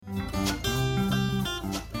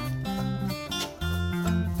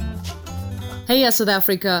Hey South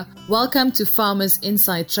Africa, welcome to Farmers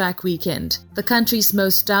Inside Track Weekend, the country's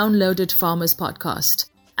most downloaded farmers podcast.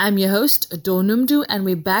 I'm your host, Ador Numdu, and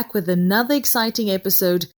we're back with another exciting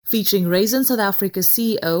episode featuring Raisin South Africa's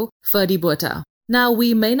CEO, Ferdy Botha. Now,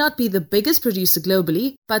 we may not be the biggest producer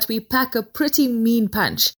globally, but we pack a pretty mean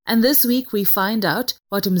punch, and this week we find out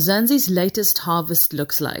what Mzansi's latest harvest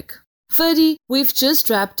looks like. Ferdy, we've just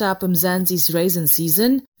wrapped up Mzansi's raisin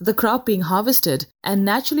season, the crop being harvested and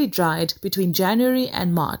naturally dried between January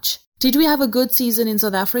and March. Did we have a good season in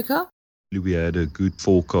South Africa? We had a good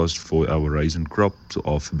forecast for our raisin crop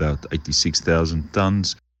of about 86,000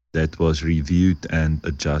 tons. That was reviewed and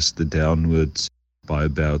adjusted downwards by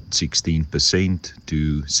about 16%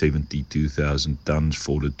 to 72,000 tons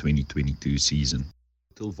for the 2022 season.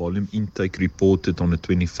 Total volume intake reported on the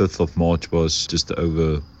 25th of March was just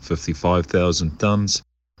over 55,000 tons,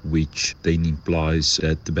 which then implies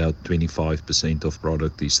that about 25% of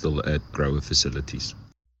product is still at grower facilities.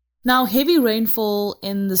 Now, heavy rainfall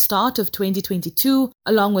in the start of 2022,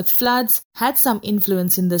 along with floods, had some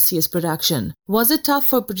influence in this year's production. Was it tough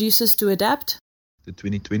for producers to adapt? The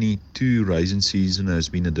 2022 raisin season has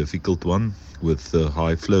been a difficult one, with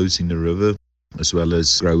high flows in the river, as well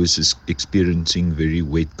as growers experiencing very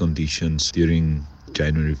wet conditions during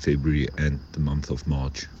January, February and the month of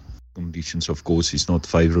March. Conditions, of course, is not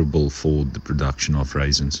favorable for the production of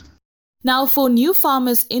raisins. Now, for new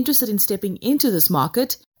farmers interested in stepping into this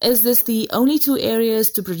market, is this the only two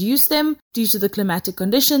areas to produce them due to the climatic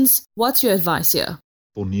conditions? What's your advice here?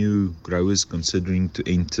 For new growers considering to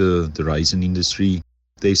enter the raisin industry,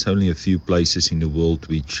 there's only a few places in the world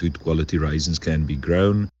which good quality raisins can be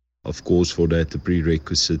grown. Of course, for that, the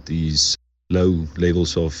prerequisite is low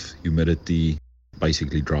levels of humidity,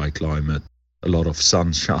 basically dry climate, a lot of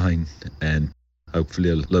sunshine and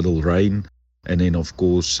hopefully a little rain, and then, of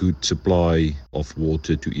course, good supply of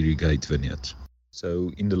water to irrigate vineyards.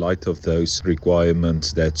 So in the light of those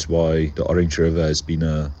requirements, that's why the Orange River has been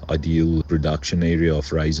an ideal production area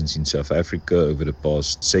of raisins in South Africa over the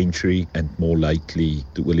past century, and more lately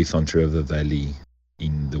the Olifant River Valley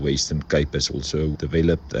in the Western Cape has also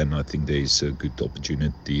developed, and I think there's a good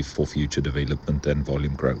opportunity for future development and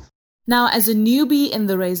volume growth. Now, as a newbie in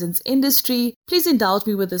the raisins industry, please indulge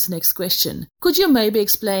me with this next question. Could you maybe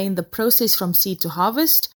explain the process from seed to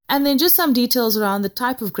harvest, and then just some details around the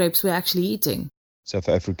type of grapes we're actually eating? South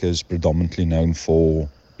Africa is predominantly known for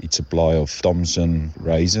its supply of Thomson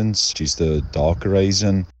raisins, which is the darker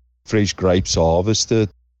raisin. Fresh grapes are harvested,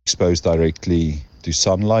 exposed directly to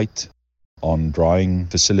sunlight on drying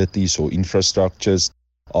facilities or infrastructures.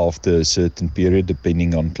 After a certain period,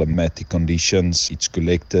 depending on climatic conditions, it's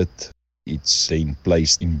collected, it's then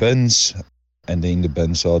placed in bins, and then the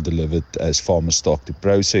bins are delivered as farmer stock to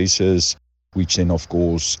processors, which then of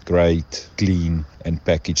course grade, clean and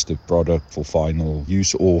package the product for final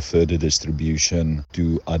use or further distribution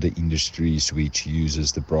to other industries which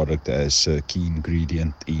uses the product as a key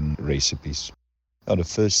ingredient in recipes. Now, the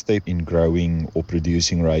first step in growing or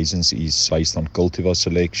producing raisins is based on cultivar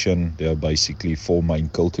selection. There are basically four main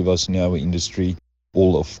cultivars in our industry,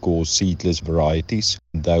 all of course seedless varieties.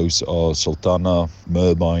 Those are Sultana,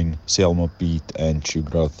 Merbein, Selma Peat and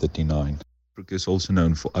Sugar 39. Africa is also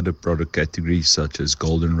known for other product categories such as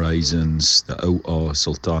golden raisins, the OR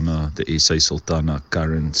Sultana, the SA Sultana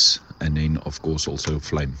currants, and then of course also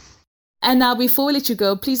Flame. And now, before we let you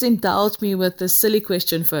go, please indulge me with this silly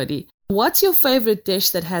question, Ferdy. What's your favorite dish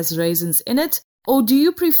that has raisins in it? Or do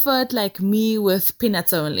you prefer it like me with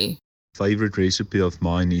peanuts only? Favorite recipe of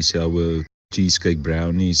mine is our cheesecake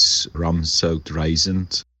brownies, rum-soaked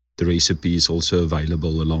raisins. The recipe is also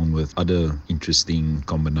available along with other interesting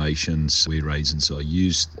combinations where raisins are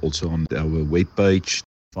used. Also on our webpage.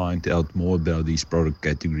 Find out more about these product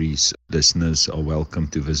categories. Listeners are welcome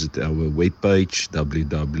to visit our webpage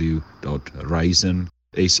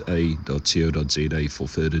www.raisinsa.co.za for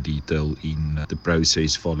further detail in the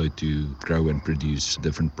process followed to grow and produce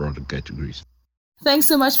different product categories. Thanks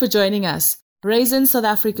so much for joining us, Raisin South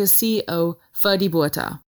Africa's CEO, Ferdy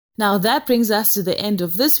Botha. Now that brings us to the end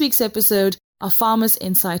of this week's episode of Farmers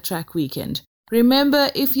Inside Track Weekend. Remember,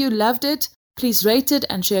 if you loved it, please rate it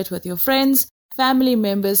and share it with your friends, family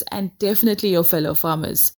members, and definitely your fellow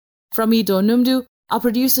farmers. From me, Ador Numdu, our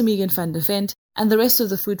producer Megan van der Vent, and the rest of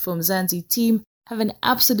the Food for Mzansi team, have an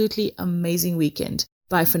absolutely amazing weekend.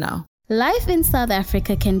 Bye for now. Life in South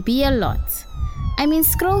Africa can be a lot.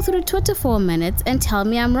 Scroll through Twitter for a minute and tell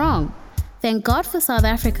me I'm wrong. Thank God for South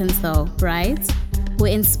Africans though, right?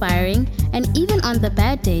 We're inspiring, and even on the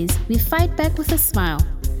bad days, we fight back with a smile.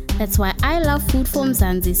 That's why I love Food for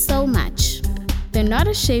Mzansi so much. They're not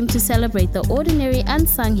ashamed to celebrate the ordinary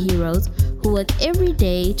unsung heroes who work every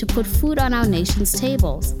day to put food on our nation's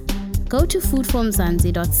tables. Go to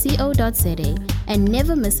foodformzansi.co.za and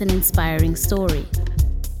never miss an inspiring story.